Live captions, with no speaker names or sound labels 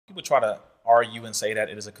People try to argue and say that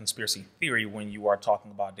it is a conspiracy theory when you are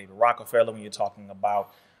talking about David Rockefeller, when you're talking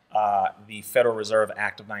about the Federal Reserve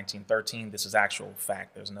Act of 1913. This is actual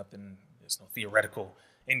fact. There's no theoretical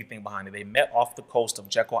anything behind it. They met off the coast of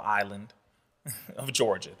Jekyll Island of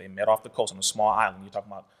Georgia. They met off the coast on a small island. You're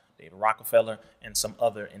talking about David Rockefeller and some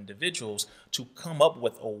other individuals to come up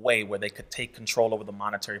with a way where they could take control over the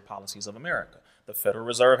monetary policies of America. The Federal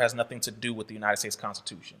Reserve has nothing to do with the United States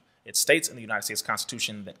Constitution. It states in the United States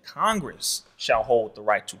Constitution that Congress shall hold the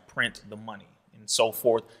right to print the money and so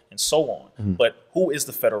forth and so on. Mm-hmm. But who is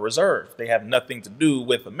the Federal Reserve? They have nothing to do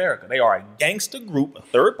with America. They are a gangster group, a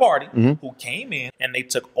third party, who came in and they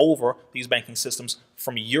took over these banking systems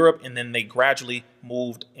from Europe, and then they gradually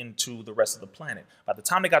moved into the rest of the planet. By the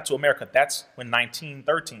time they got to America, that's when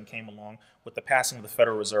 1913 came along with the passing of the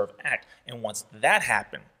Federal Reserve Act. And once that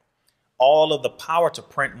happened, all of the power to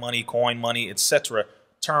print money, coin money, etc.,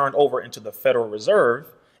 turned over into the Federal Reserve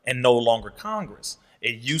and no longer Congress.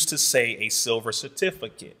 It used to say a silver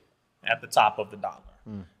certificate at the top of the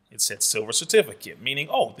dollar. It said silver certificate, meaning,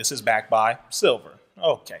 oh, this is backed by silver.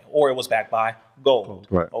 Okay. Or it was backed by gold.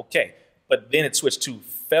 Right. Okay. But then it switched to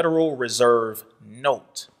Federal Reserve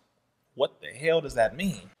Note. What the hell does that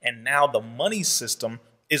mean? And now the money system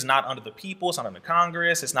is not under the people. It's not under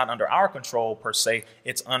Congress. It's not under our control per se.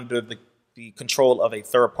 It's under the control of a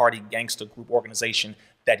third-party gangster group organization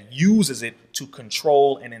that uses it to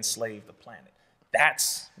control and enslave the planet.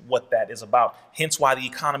 That's what that is about. Hence why the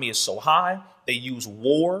economy is so high. They use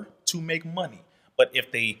war to make money. But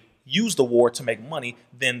if they use the war to make money,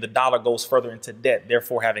 then the dollar goes further into debt,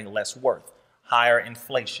 therefore having less worth, higher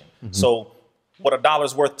inflation. So what a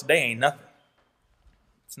dollar's worth today ain't nothing.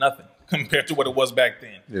 It's nothing compared to what it was back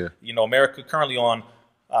then. Yeah. You know, America currently on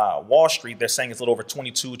Wall Street, they're saying it's a little over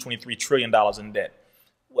 $23 trillion in debt.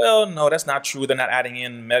 Well, no, that's not true. They're not adding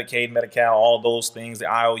in Medicaid, Medi-Cal, all those things, the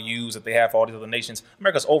IOUs that they have for all these other nations.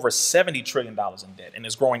 America's over $70 trillion in debt, and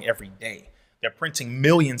it's growing every day. They're printing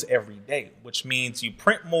millions every day, which means you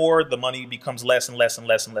print more, the money becomes less and less and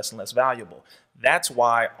less and less and less valuable. That's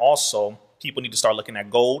why also people need to start looking at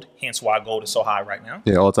gold, hence why gold is so high right now.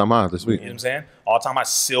 Yeah, all-time high this week. You know what I'm saying? All-time high.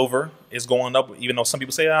 Silver is going up, even though some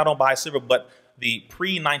people say, I don't buy silver, but the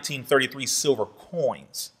pre-1933 silver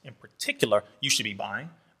coins in particular, you should be buying,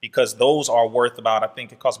 because those are worth about, I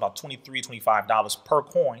think it costs about $23, $25 per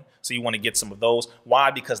coin. So you want to get some of those. Why?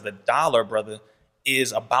 Because the dollar, brother,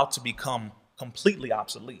 is about to become completely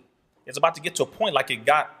obsolete. It's about to get to a point like it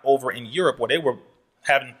got over in Europe where they were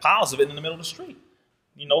having piles of it in the middle of the street.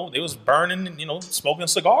 You know, they was burning, you know, smoking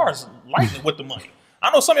cigars, lighting it with the money. I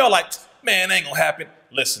know some of y'all like, man, it ain't gonna happen.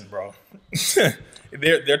 Listen, bro,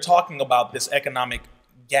 they're talking about this economic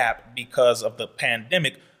gap because of the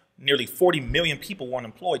pandemic. Nearly 40 million people weren't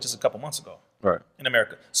employed just a couple months ago in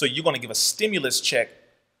America. So you're going to give a stimulus check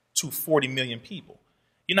to 40 million people.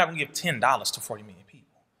 You're not going to give $10 to 40 million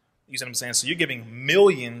people. You see what I'm saying? So you're giving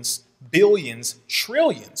millions, billions,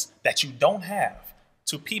 trillions that you don't have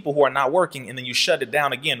to people who are not working, and then you shut it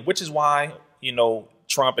down again, which is why, you know,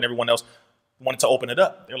 Trump and everyone else wanted to open it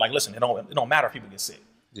up. They're like, listen, it don't matter if people get sick.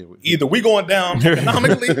 Yeah, either we going down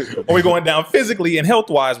economically or we going down physically and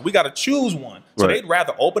health-wise. We got to choose one. So they'd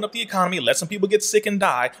rather open up the economy, let some people get sick and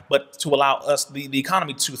die, but to allow us, the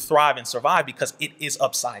economy, to thrive and survive because it is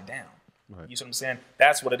upside down. You see what I'm saying?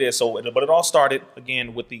 That's what it is. So, but it all started,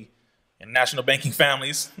 again, with the national banking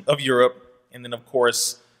families of Europe, and then, of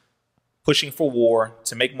course, pushing for war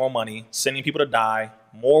to make more money, sending people to die,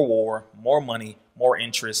 more war, more money, more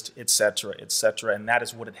interest, et cetera, and that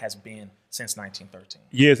is what it has been since 1913.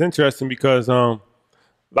 Yeah, it's interesting because a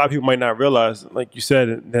lot of people might not realize, like you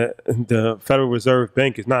said, that the Federal Reserve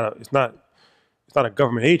Bank is not a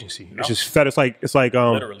government agency. No. It's just Fed. It's like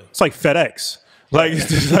literally, it's like FedEx. Like, it's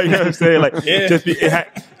just like, you know what I'm saying? Like,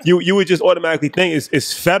 you would just automatically think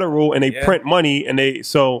it's federal and they print money, and you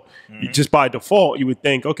just by default you would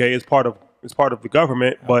think, okay, it's part of the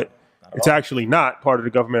government, but it's actually not part of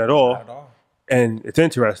the government at all. Not at all. And it's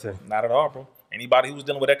interesting. Not at all, bro. Anybody who's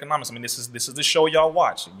dealing with economics, I mean, this is the show y'all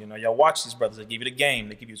watch. You know, y'all watch these brothers. They give you the game.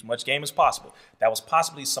 They give you as much game as possible. That was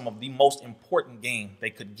possibly some of the most important game they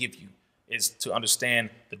could give you, is to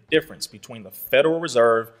understand the difference between the Federal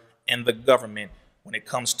Reserve and the government when it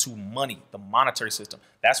comes to money, the monetary system.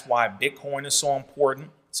 That's why Bitcoin is so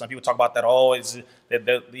important. Some people talk about that.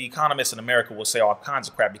 The economists in America will say all kinds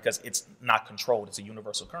of crap because it's not controlled. It's a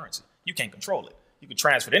universal currency. You can't control it. You can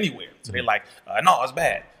transfer it anywhere. So they're like, no, it's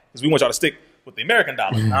bad because we want y'all to stick with the American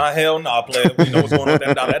dollar. Nah, hell no, player. We know what's going on with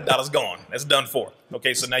that dollar. That dollar's gone. That's done for.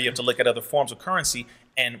 Okay, so now you have to look at other forms of currency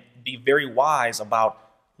and be very wise about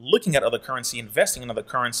looking at other currency, investing in other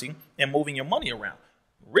currency, and moving your money around.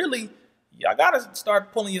 Really, y'all gotta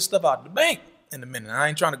start pulling your stuff out of the bank in a minute. I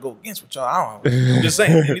ain't trying to go against what y'all. I'm just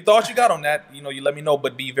saying. Any thoughts you got on that? You know, you let me know.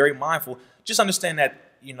 But be very mindful. Just understand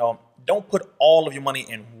that, you know, don't put all of your money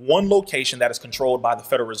in one location that is controlled by the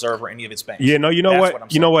Federal Reserve or any of its banks. Yeah, no, you know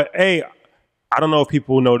what? You know what? A, I don't know if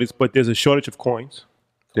people know this, but there's a shortage of coins.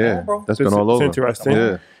 Yeah, that's been all over. It's interesting.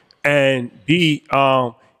 Yeah. And B,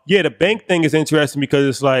 yeah, the bank thing is interesting because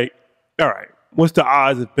it's like, all right, what's the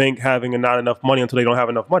odds of bank having not enough money until they don't have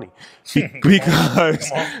enough money?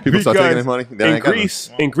 Because people start taking their money.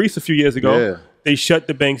 In Greece a few years ago, they shut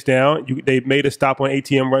the banks down. They made a stop on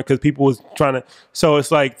ATM run because people was trying to. So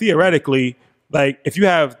it's like theoretically, like if you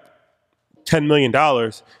have $10 million,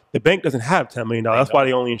 the bank doesn't have $10 million. That's why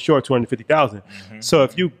they only insure $250,000. So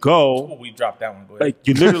if you go, we dropped that one. Go ahead. Like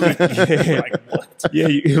you literally, like what? Yeah,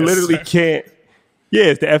 you literally can't. Yeah,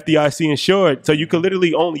 it's the FDIC insured, so you can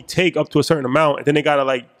literally only take up to a certain amount, and then they gotta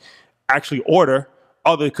like actually order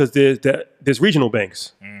other because there's regional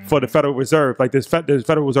banks for the Federal Reserve. Like there's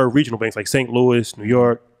Federal Reserve regional banks like St. Louis, New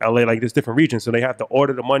York, LA. Like there's different regions, so they have to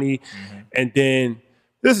order the money, and then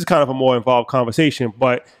this is kind of a more involved conversation,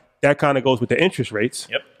 but that kind of goes with the interest rates,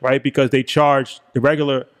 right? Because they charge the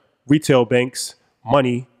regular retail banks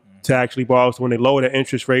money to actually borrow. So when they lower the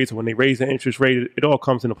interest rates or when they raise the interest rate, it all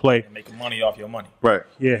comes into play. You're making money off your money. Right.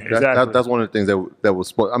 Yeah, exactly. That's one of the things that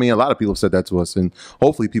was, I mean, a lot of people have said that to us, and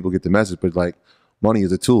hopefully people get the message, but like money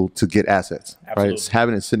is a tool to get assets, right? It's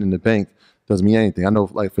having it sitting in the bank doesn't mean anything. I know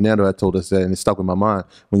like Fernando had told us that, and it stuck in my mind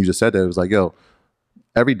when you just said that. It was like, yo,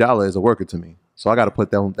 every dollar is a worker to me. So I got to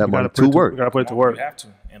put that money to work. You got to put it to work. You have to,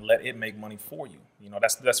 and let it make money for you. You know,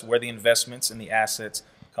 that's where the investments and the assets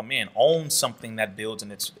come in. Own something that builds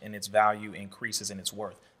in its value, increases in its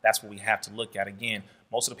worth. That's what we have to look at. Again,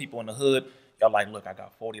 most of the people in the hood, y'all like, look, I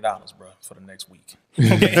got $40, bro, for the next week.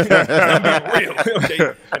 Okay, I'm being real.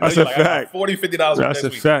 Okay, that's a fact. $40, $50 for the next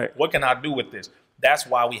week. Fact. What can I do with this? That's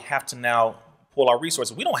why we have to now pull our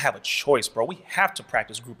resources. We don't have a choice, bro. We have to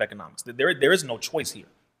practice group economics. There is no choice here.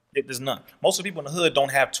 There's none. Most of the people in the hood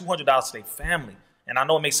don't have $200 to their family. And I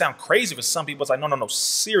know it may sound crazy for some people. It's like, no,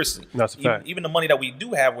 seriously. That's a fact. Even the money that we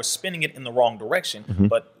do have, we're spending it in the wrong direction.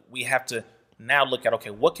 But we have to now look at,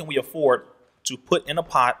 okay, what can we afford to put in a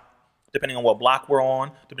pot, depending on what block we're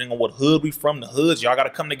on, depending on what hood we from. The hoods, y'all got to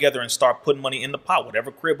come together and start putting money in the pot,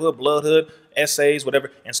 whatever crib hood, blood hood, essays,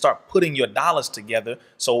 whatever, and start putting your dollars together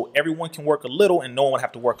so everyone can work a little and no one would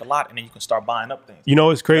have to work a lot, and then you can start buying up things. You know,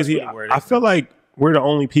 it's crazy. I feel like we're the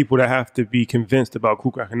only people that have to be convinced about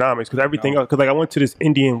group economics because everything else, because like I went to this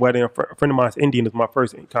Indian wedding, a friend of mine's Indian, is my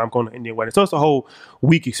first time going to an Indian wedding. So it's a whole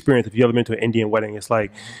week experience if you ever been to an Indian wedding. It's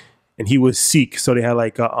like, and he was Sikh, so they had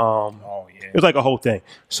like a, it was like a whole thing.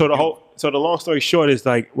 So the long story short is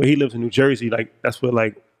like where he lives in New Jersey, like that's where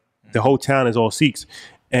like the whole town is all Sikhs.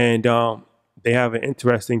 And they have an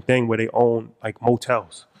interesting thing where they own like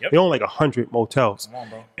motels. They own like 100 motels. Come on,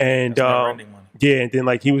 bro. And yeah, and then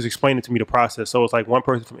like he was explaining to me the process. So it's like one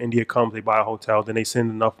person from India comes, they buy a hotel, then they send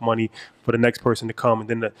enough money for the next person to come, and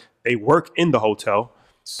then they work in the hotel.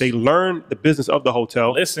 They learn the business of the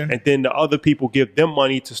hotel. Listen. And then the other people give them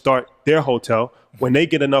money to start their hotel. When they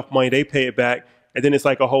get enough money, they pay it back. And then it's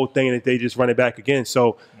like a whole thing and they just run it back again.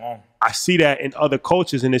 So I see that in other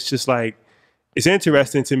cultures, and it's just like, it's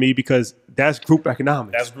interesting to me because that's group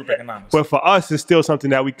economics. That's group economics. But for us, it's still something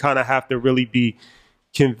that we kind of have to really be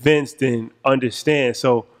convinced and understand.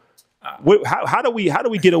 So how do we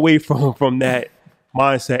get away from that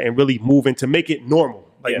mindset and really move into make it normal,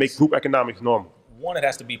 like make group economics normal? One, it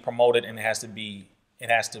has to be promoted, and it has to be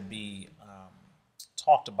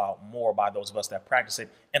talked about more by those of us that practice it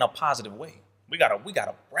in a positive way. We gotta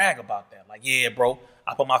brag about that. Like, yeah, bro,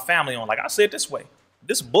 I put my family on. Like I said this way,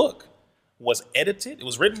 this book was edited. It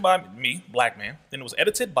was written by me, black man. Then it was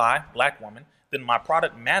edited by black woman. Then my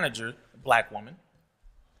product manager, black woman,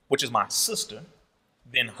 which is my sister.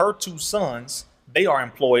 Then her two sons, they are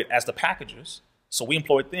employed as the packagers. So we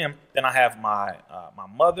employed them. Then I have my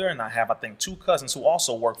mother, and I have, I think, two cousins who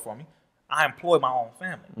also work for me. I employ my own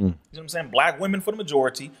family. You know what I'm saying? Black women for the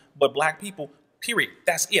majority, but black people, period.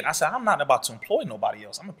 That's it. I said, I'm not about to employ nobody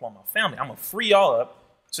else. I'm employing my family. I'm going to free y'all up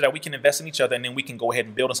so that we can invest in each other, and then we can go ahead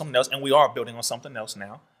and build on something else. And we are building on something else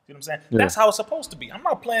now. You know what I'm saying? Yeah. That's how it's supposed to be. I'm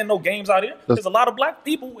not playing no games out here. There's a lot of black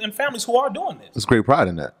people and families who are doing this. There's great pride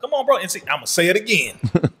in that. Come on, bro. And see, I'm going to say it again.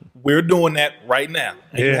 We're doing that right now.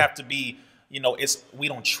 And you have to be, we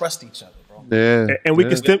don't trust each other, bro. Yeah. And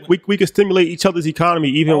we can stimulate each other's economy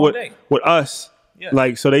even with us. Yeah.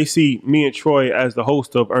 Like, so they see me and Troy as the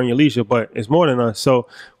host of Earn Your Leisure, but it's more than us. So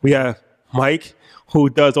we have Mike, who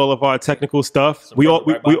does all of our technical stuff. So we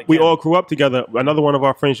all grew up together. Another one of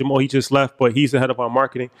our friends, Jamal, he just left, but he's the head of our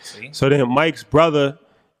marketing. See? So then Mike's brother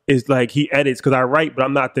is like he edits because I write, but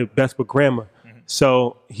I'm not the best with grammar.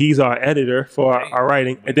 So he's our editor for our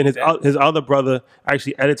writing, and then his other brother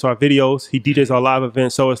actually edits our videos. He DJs our live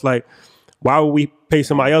events. So it's like, why would we pay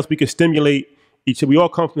somebody else? We could stimulate each. We all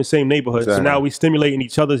come from the same neighborhood, so now we stimulating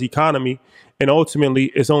each other's economy, and ultimately,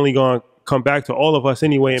 it's only going to come back to all of us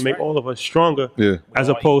anyway and make all of us stronger, as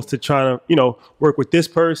opposed to trying to work with this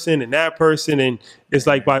person and that person. And it's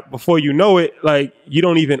like before you know it, like you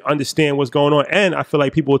don't even understand what's going on. And I feel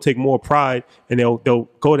like people will take more pride and they'll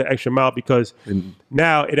go the extra mile because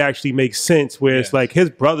now it actually makes sense where it's like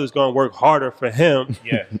his brother's going to work harder for him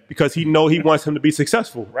because he wants him to be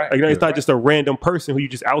successful. Like it's not just a random person who you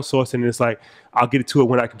just outsource and it's like, I'll get to it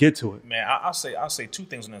when I can get to it. Man, I'll say two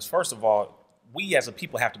things on this. First of all, we as a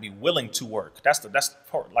people have to be willing to work. That's the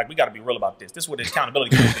part. Like we got to be real about this. This is where the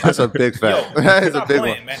accountability comes in. That's a big fact. That's a big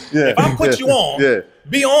one. Man. If I put you on,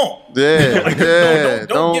 be on. Like,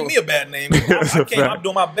 don't give me a bad name. I'm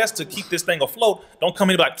doing my best to keep this thing afloat. Don't come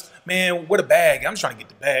in like, man, where the bag? I'm just trying to get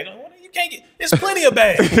the bag. You can't get. There's plenty of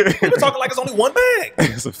bags. People talking like it's only one bag.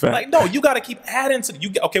 It's a fact. Like no, you got to keep adding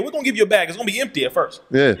to. Okay, we're gonna give you a bag. It's gonna be empty at first.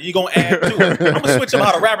 You're gonna add to it. I'm gonna switch up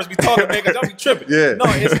how the rappers be talking, man, because y'all be tripping.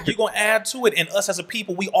 No, you're gonna add to it, and us as a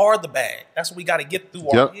people, we are the bag. That's what we got to get through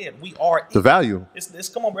our head. We are the value. It's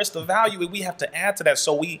come on, bro. It's the value. We have to add to that.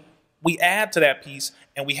 So we add to that piece,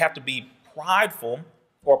 and we have to be prideful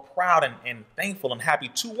or proud and thankful and happy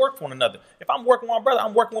to work for one another. If I'm working with my brother,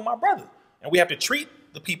 I'm working with my brother, and we have to treat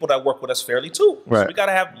the people that work with us fairly too. So we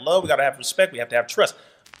gotta have love, we gotta have respect, we have to have trust.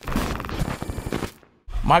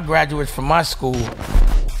 My graduates from my school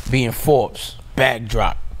being Forbes, bag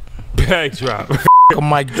drop. Bag drop. A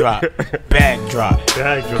mic drop, bag drop.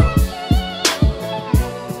 Bag drop.